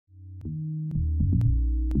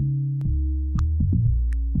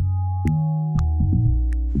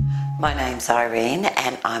My name's Irene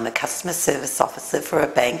and I'm a customer service officer for a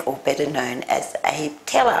bank, or better known as a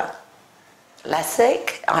teller.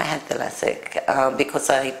 LASIK, I had the LASIK because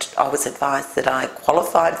I was advised that I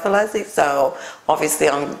qualified for LASIK, so obviously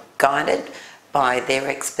I'm guided by their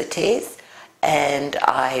expertise, and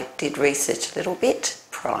I did research a little bit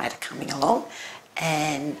prior to coming along,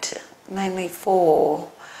 and mainly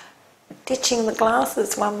for ditching the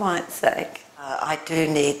glasses, one might say. I do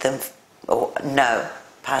need them, or no,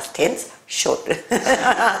 past tense, should.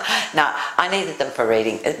 No, I needed them for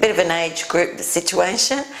reading. A bit of an age group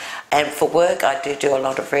situation, and for work I do a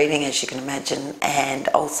lot of reading, as you can imagine, and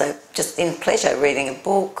also just in pleasure, reading a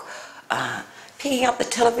book, picking up the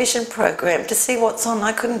television program to see what's on.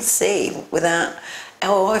 I couldn't see without,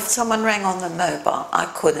 or if someone rang on the mobile, I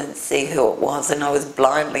couldn't see who it was, and I was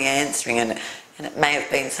blindly answering, and it may have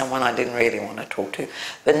been someone I didn't really want to talk to.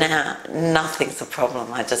 But now nothing's a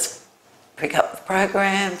problem. I just pick up the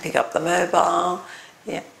program, pick up the mobile.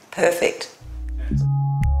 Yeah, perfect.